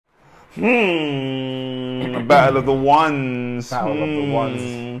Battle of the Ones. Battle of the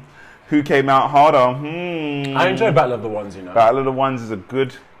Ones. Who came out harder? I enjoy Battle of the Ones, you know. Battle of the Ones is a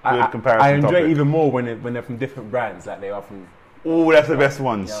good comparison. I enjoy topic. it even more when they're from different brands, like they are from. Oh, that's the best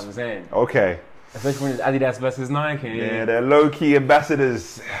ones. You know what I'm saying? Okay. Especially when it's Adidas versus Nike. Yeah, they're low-key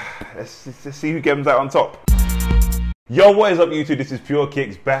ambassadors. Let's see who comes out on top. Yo, what is up YouTube? This is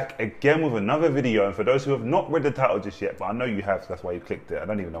PureKicks back again with another video. And for those who have not read the title just yet, but I know you have, so that's why you clicked it. I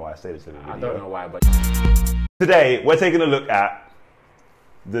don't even know why I say this in the video. I don't know why, but... Today, we're taking a look at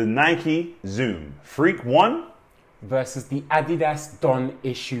the Nike Zoom Freak 1 versus the Adidas Don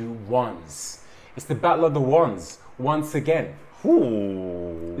Issue 1s. It's the battle of the ones, once again.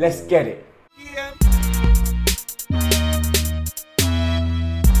 Ooh. Let's get it. Yeah.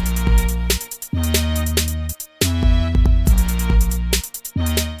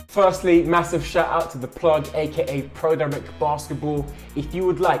 Firstly, massive shout out to the plug, aka Pro Direct Basketball. If you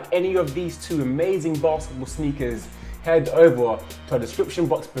would like any of these two amazing basketball sneakers, head over to our description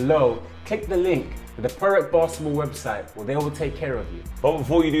box below, click the link to the Pro Direct Basketball website where they will take care of you. But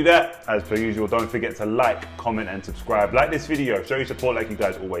before you do that, as per usual, don't forget to like, comment and subscribe. Like this video, show your support like you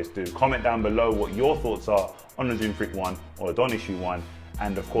guys always do. Comment down below what your thoughts are on the Zoom Freak 1 or the Don Issue 1.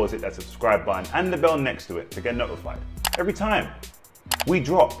 And of course, hit that subscribe button and the bell next to it to get notified every time we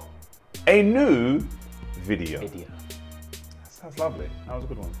drop a new video. That's lovely. That was a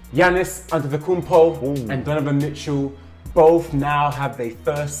good one. Giannis Antetokounmpo and Donovan Mitchell both now have their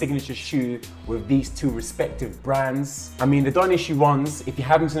first signature shoe with these two respective brands. I mean, the Don Issue 1s, if you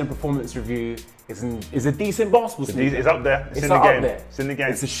haven't seen a performance review, is a decent basketball sneaker. It's up there. It's in the game. It's in the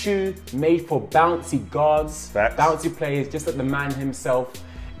game. It's a shoe made for bouncy guards, Facts. bouncy players, just like the man himself.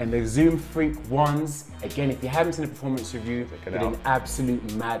 And the Zoom Freak 1s, again, if you haven't seen a performance review, it's an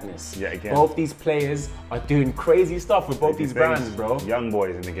absolute madness. Yeah, again. Both these players are doing crazy stuff with both these brands, bro. Young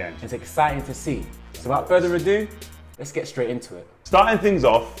boys in the game. It's exciting to see. So without further ado, let's get straight into it. Starting things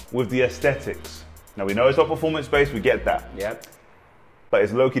off with the aesthetics. Now we know it's not performance based, we get that. Yep. But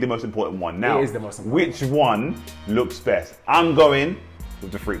it's low-key the most important one. Now, it is the most important. Which one looks best? I'm going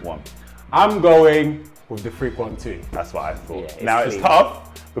with the Freak 1. I'm going with the Freak 1 too. That's what I thought. Yeah, now it's tough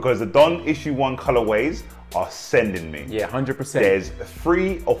because the Don Issue 1 colorways are sending me. Yeah, 100%. There's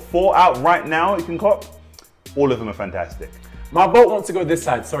 3 or 4 out right now you can cop. All of them are fantastic. My vote wants to go this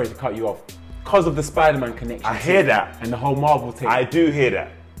side, sorry to cut you off, because of the Spider-Man connection. I hear that. And the whole Marvel thing. I do hear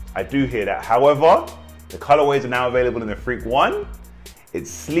that. I do hear that. However, the colorways are now available in the Freak 1. It's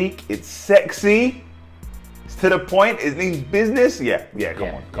sleek, it's sexy, it's to the point, it means business.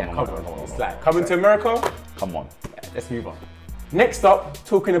 Come on. It's like coming to America. Come on. Yeah, let's move on. Next up,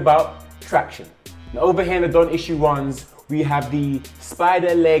 talking about traction. Now over here in the Don Issue 1s, we have the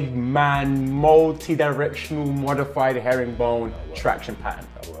Spider Leg Man multi-directional modified herringbone traction pattern.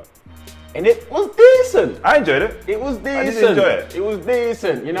 And it was decent. I enjoyed it. It was decent. I did enjoy it. It was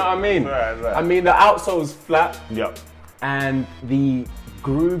decent, you know what I mean? Right. I mean, the outsole's flat. Yep. And the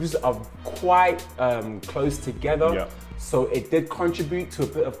grooves are quite close together. Yep. So it did contribute to a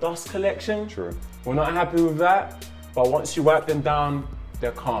bit of dust collection. True. We're not happy with that, but once you wipe them down,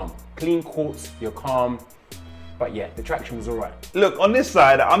 they're calm. Clean quartz, you're calm. But yeah, the traction was all right. Look, on this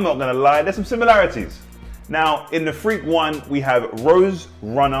side, I'm not gonna lie, there's some similarities. Now, in the Freak 1, we have Rose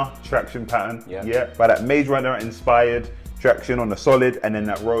Runner traction pattern. Yeah, by that Maze Runner inspired traction on the solid, and then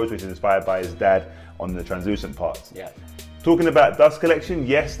that Rose, which is inspired by his dad on the translucent parts. Yeah. Talking about dust collection,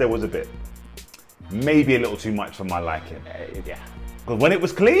 yes, there was a bit. Maybe a little too much for my liking. Yeah. Because when it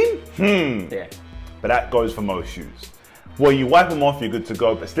was clean, Yeah. But that goes for most shoes. Well, you wipe them off, you're good to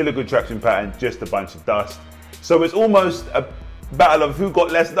go, but still a good traction pattern, just a bunch of dust. So it's almost a battle of who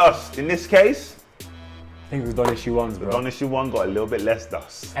got less dust. In this case, I think it was Don Issue 1s, bro. the Don Issue 1 got a little bit less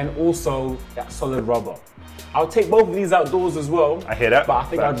dust. And also that solid rubber. I'll take both of these outdoors as well. I hear that. But I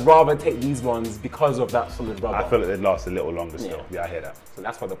think I'd rather take these ones because of that solid rubber. I feel like they'd last a little longer still. Yeah, I hear that. So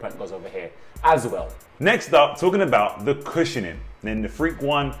that's why the point goes over here as well. Next up, talking about the cushioning. In the Freak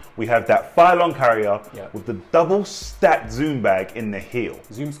 1, we have that Phylon carrier with the double stacked Zoom bag in the heel.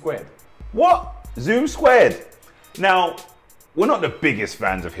 Zoom squared. What? Zoom squared. Now, we're not the biggest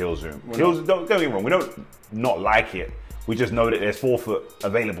fans of heel zoom. Heels, don't get me wrong, we don't not like it. We just know that there's 4 foot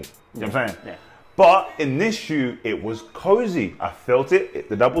available. You know what I'm saying? Yeah. But in this shoe, it was cozy. I felt it.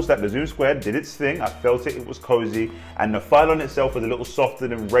 The double stack, the Zoom squared did its thing. I felt it was cozy. And the Phylon itself was a little softer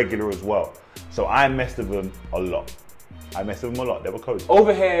than regular as well. So I messed with them a lot. They were cozy.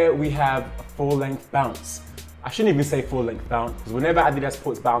 Over here, we have a full-length bounce. I shouldn't even say full-length bounce, because whenever Adidas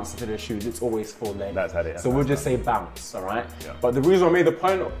puts bounce into their shoes, it's always full-length. That's how it is. So we'll just say bounce, all right? Yeah. But the reason I made the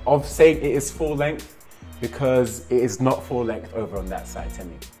point of saying it is full-length, because it is not full length over on that side,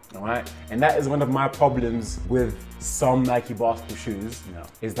 Timmy. All right, and that is one of my problems with some Nike basketball shoes,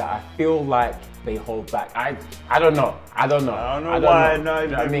 is that I feel like they hold back. I don't know. I don't know why. No,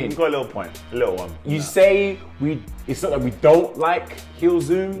 I mean, you've got a little point, a little one. You say it's not that we don't like heel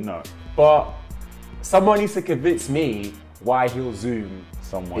zoom. No, but someone needs to convince me why heel zoom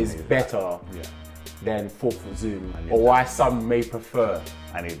is better than 4-foot zoom, or why some may prefer.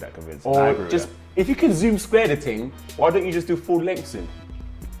 I need that convincing. Or just if you can zoom square the thing, why don't you just do full length zoom?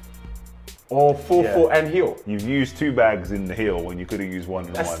 Or 4-foot and heel. You've used 2 bags in the heel when you could have used 1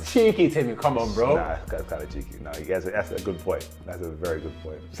 in 1. That's cheeky, Timmy. Come on, bro. Nah, that's kind of cheeky. No, that's a good point. That's a very good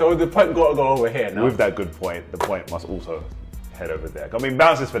point. So the point got to go over here now. With that good point, the point must also head over there. I mean,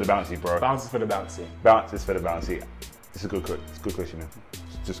 bounces for the bouncy, bro. Bounces for the bouncy. Bounces for the bouncy. It's good cushioning.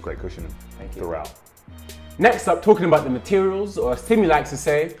 It's just great cushioning. Thank you. Throughout. Next up, talking about the materials, or as Timmy likes to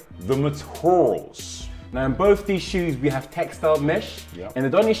say, the materials. Now in both these shoes we have textile mesh, and the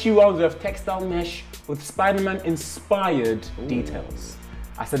Donny shoe ones we have textile mesh with Spider-Man inspired details.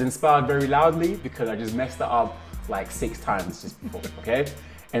 I said inspired very loudly because I just messed that up like 6 times just before, okay?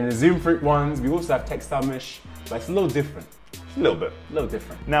 And the Zoom Freak ones, we also have textile mesh, but it's a little different. A little bit. A little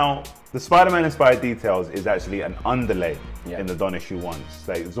different. Now, the Spider-Man inspired details is actually an underlay in the Donny shoe ones.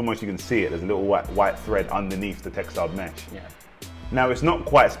 So it's almost, you can see it, there's a little white thread underneath the textile mesh. Now it's not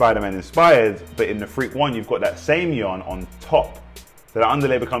quite Spider-Man inspired, but in the Freak one, you've got that same yarn on top. So the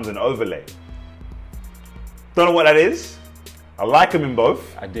underlay becomes an overlay. Don't know what that is. I like them in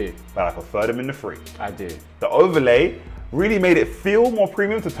both. I do. But I prefer them in the Freak. I do. The overlay really made it feel more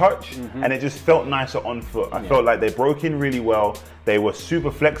premium to touch, and it just felt nicer on foot. I felt like they broke in really well. They were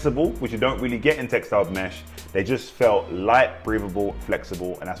super flexible, which you don't really get in textile mesh. They just felt light, breathable,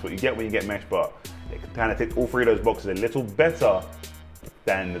 flexible, and that's what you get when you get mesh, but it kind of ticked all 3 of those boxes a little better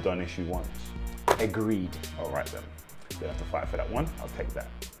than the Donny shoe ones. Agreed. All right then. Don't have to fight for that one. I'll take that.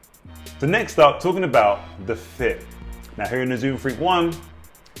 So next up, talking about the fit. Now here in the Zoom Freak 1,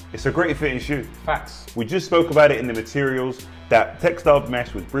 it's a great fitting shoe. Facts. We just spoke about it in the materials. That textile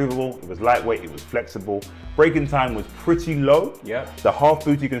mesh was breathable, it was lightweight, it was flexible. Breaking time was pretty low. The half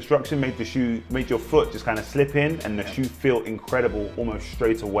booty construction made your foot just kind of slip in, and the shoe feel incredible almost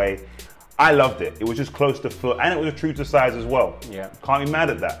straight away. I loved it. It was just close to foot, and it was true to size as well. Can't be mad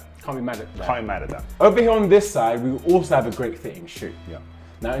at that. Can't be mad at that. Can't be mad at that. Over here on this side, we also have a great fitting shoe.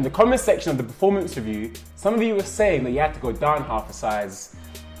 Now in the comment section of the performance review, some of you were saying that you had to go down half a size,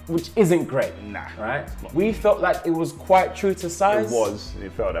 which isn't great. Nah. Right? We felt like it was quite true to size.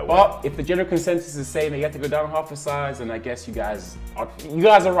 It felt that way. But if the general consensus is saying that you have to go down half a size, then I guess you guys are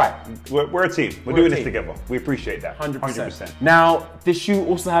right. We're a team. We're doing this together. We appreciate that. 100%. Now, this shoe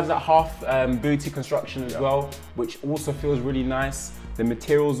also has that half booty construction as well, which also feels really nice. The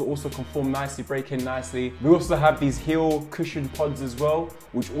materials also conform nicely, break in nicely. We also have these heel cushion pods as well,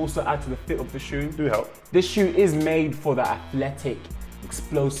 which also add to the fit of the shoe. Do help. This shoe is made for the athletic,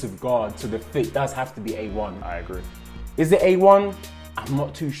 explosive guard, so the fit does have to be A1. I agree. Is it A1? I'm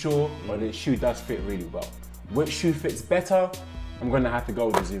not too sure, but the shoe does fit really well. Which shoe fits better? I'm gonna have to go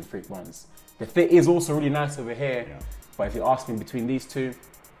with the Zoom Freak ones. The fit is also really nice over here, but if you ask me between these two,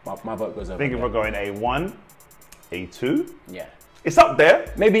 my vote goes over. I think if we're going A1, A2? Yeah. It's up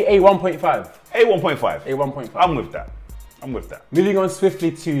there. Maybe A1.5. A1.5. A1.5. I'm with that. I'm with that. Moving on swiftly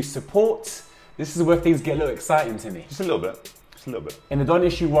to support. This is where things get a little exciting to me. Just a little bit. Just a little bit. In the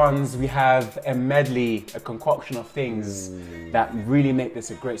Donny shoe ones, we have a medley, a concoction of things that really make this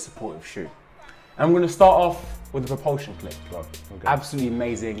a great supportive shoe. I'm going to start off with the propulsion clip. Absolutely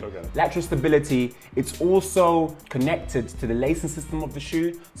amazing. Lateral stability. It's also connected to the lacing system of the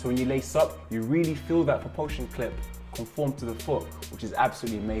shoe. So when you lace up, you really feel that propulsion clip conform to the foot, which is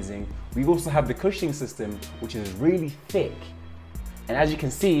absolutely amazing. We also have the cushioning system, which is really thick. And as you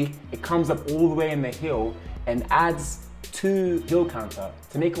can see, it comes up all the way in the heel and adds to heel counter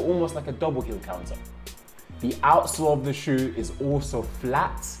to make it almost like a double heel counter. The outsole of the shoe is also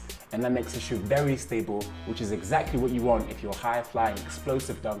flat, and that makes the shoe very stable, which is exactly what you want if you're a high-flying,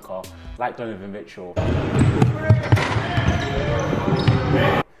 explosive dunker like Donovan Mitchell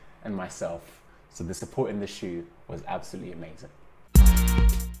and myself. So the support in the shoe was absolutely amazing.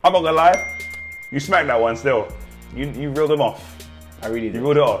 I'm not gonna lie, you smacked that one still. You reeled them off. I really did. You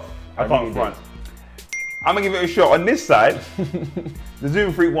reeled it off. I can't front. I'm gonna give it a shot. On this side, the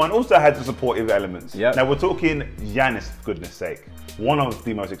Zoom Freak one also had the supportive elements. Now we're talking Giannis, for goodness sake. One of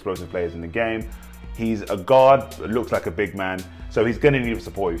the most explosive players in the game. He's a guard, looks like a big man, so he's gonna need a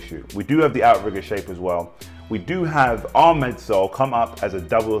supportive shoe. We do have the outrigger shape as well. We do have our midsole come up as a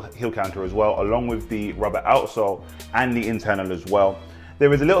double heel counter as well, along with the rubber outsole and the internal as well.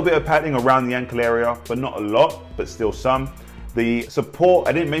 There is a little bit of padding around the ankle area, but not a lot, but still some. The support,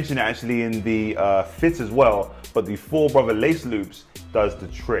 I didn't mention it actually in the fit as well, but the 4 brother lace loops does the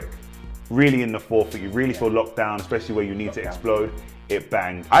trick. Really in the forefoot, you really feel locked down, especially where you need to explode. It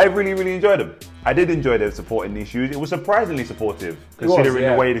banged. I really enjoyed them. I did enjoy their support in these shoes. It was surprisingly supportive, considering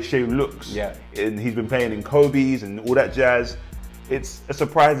the way the shoe looks. Yeah. And he's been playing in Kobe's and all that jazz. It's a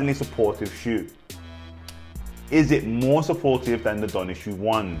surprisingly supportive shoe. Is it more supportive than the Donishu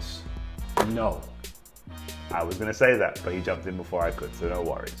ones? No. I was gonna say that, but he jumped in before I could, so no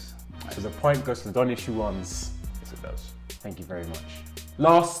worries. So the point goes to the Donishu ones. Yes, it does. Thank you very much.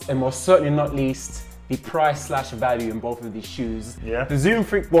 Last and most certainly not least, the price / value in both of these shoes. Yeah. The Zoom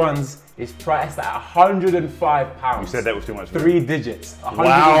Freak ones is priced at £105. You said that was too much. 3 digits.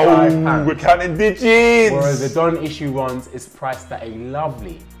 £105. Wow, we're counting digits. Whereas the Donishu ones is priced at a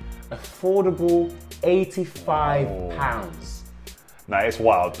lovely, affordable £85. Nah, it's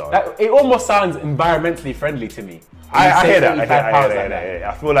wild though. It almost sounds environmentally friendly to me. I hear that.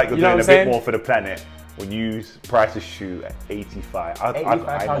 I feel like you're doing a bit more for the planet when you price a shoe at 85.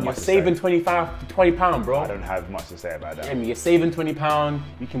 £85, you're saving £20, bro. I don't have much to say about that. I mean, you're saving £20.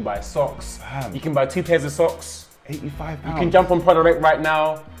 You can buy socks. Damn. You can buy 2 pairs of socks. £85. You can jump on PureKicks right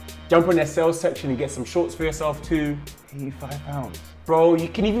now. Jump on their sales section and get some shorts for yourself too. £85. Bro, you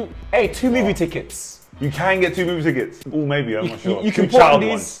can even 2 movie tickets. You can get 2 movie tickets. Oh, maybe, I'm not sure. You can 2 child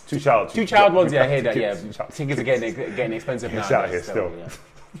ones. 2 child ones, yeah, I hear that, yeah. Tickets Tickets are getting expensive now. It's out here still.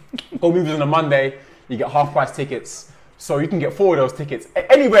 Yeah. Go movies on a Monday, you get half price tickets. So you can get 4 of those tickets.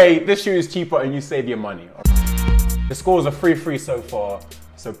 Anyway, this shoe is cheaper and you save your money. The scores are 3-3 so far.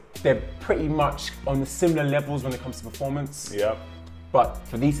 So they're pretty much on the similar levels when it comes to performance. Yep. But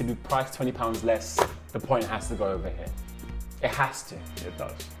for these to be priced £20 less, the point has to go over here. It has to. It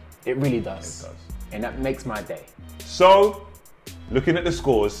does. It really does. It does. And that makes my day. So, looking at the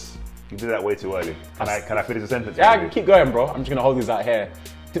scores, you did that way too early. Can I finish the sentence? Yeah, I can keep going, bro. I'm just gonna hold these out here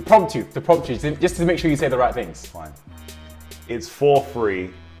to prompt you, just to make sure you say the right things. Fine. It's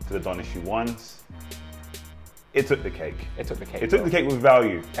 4-3 to the Donishu ones. It took the cake. It took the cake. It took the cake with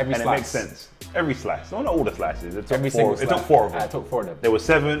value. Every and slice. it makes sense. Every slice. No, not all the slices. It took Every 4. single It took 4 of them. It took 4 of them. There were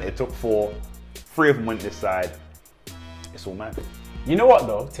 7. It took 4. 3 of them went this side. It's all mad. You know what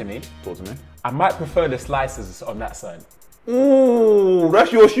though, Timmy? Talk to me. I might prefer the slices on that side. Ooh,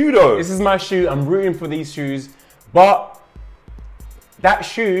 that's your shoe though. This is my shoe. I'm rooting for these shoes, but that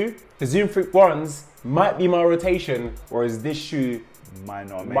shoe, the Zoom Freak ones, might be my rotation, whereas this shoe might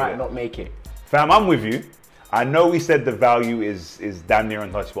not make it. Fam, I'm with you. I know we said the value is damn near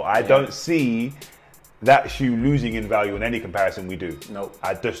untouchable. I don't see that shoe losing in value in any comparison we do. Nope.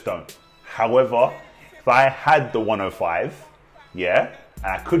 I just don't. However, if I had the 105, yeah,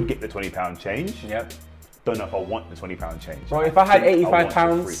 and I could get the £20 change. Yep. Don't know if I want the £20 change. Bro, if I had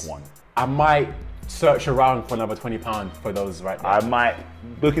 £85, I I might search around for another £20 for those right there. I might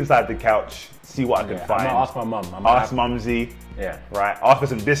look inside the couch, see what I can find. I might ask my mum. Ask Mumsy. Yeah. Right. Ask for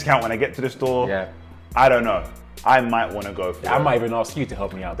some discount when I get to the store. Yeah. I don't know. I might want to go for it. I might even ask you to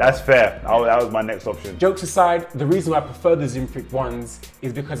help me out. That's fair. That was my next option. Jokes aside, the reason why I prefer the Zoom Freak ones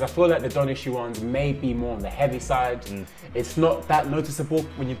is because I feel like the Donishu ones may be more on the heavy side. It's not that noticeable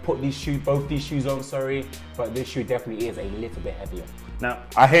when you put both these shoes on, but this shoe definitely is a little bit heavier. Now,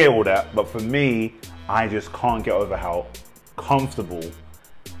 I hear all that, but for me, I just can't get over how comfortable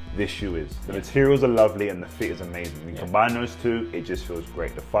this shoe is. The materials are lovely and the fit is amazing. You combine those two, it just feels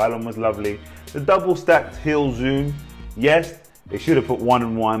great. The Phylon was lovely. The double stacked heel Zoom, yes, they should have put 1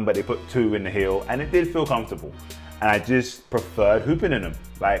 and 1, but they put 2 in the heel, and it did feel comfortable. And I just preferred hooping in them.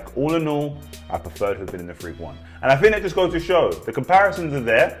 Like, all in all, I preferred hooping in the Freak one. And I think that just goes to show, the comparisons are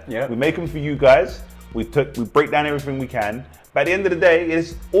there. Yeah. We make them for you guys. We break down everything we can. But at the end of the day,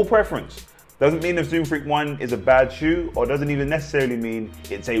 it's all preference. Doesn't mean the Zoom Freak one is a bad shoe, or doesn't even necessarily mean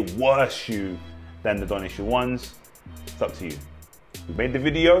it's a worse shoe than the Donishu ones. It's up to you. We made the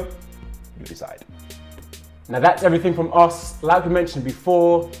video, you decide. Now that's everything from us. Like we mentioned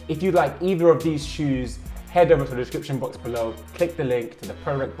before, if you like either of these shoes, head over to the description box below, click the link to the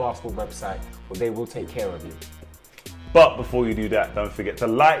PureKicks basketball website, where they will take care of you. But before you do that, don't forget to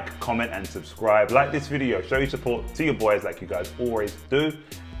like, comment, and subscribe. Like this video, show your support to your boys like you guys always do.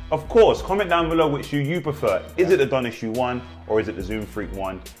 Of course, comment down below which shoe you prefer. Is it the Donishu one or is it the Zoom Freak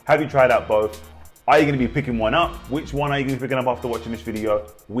one? Have you tried out both? Are you going to be picking one up? Which one are you going to be picking up after watching this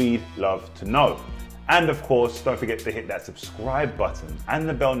video? We'd love to know. And of course, don't forget to hit that subscribe button and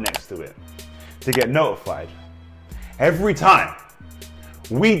the bell next to it to get notified every time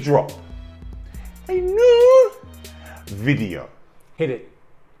we drop a new video. Hit it.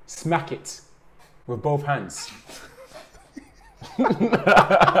 Smack it with both hands.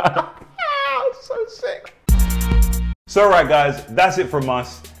 So sick. So right guys, that's it from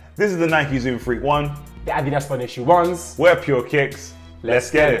us. This is the Nike Zoom Freak 1. The Adidas One Issue 1s. We're PureKicks. Let's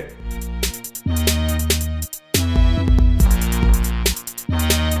get it.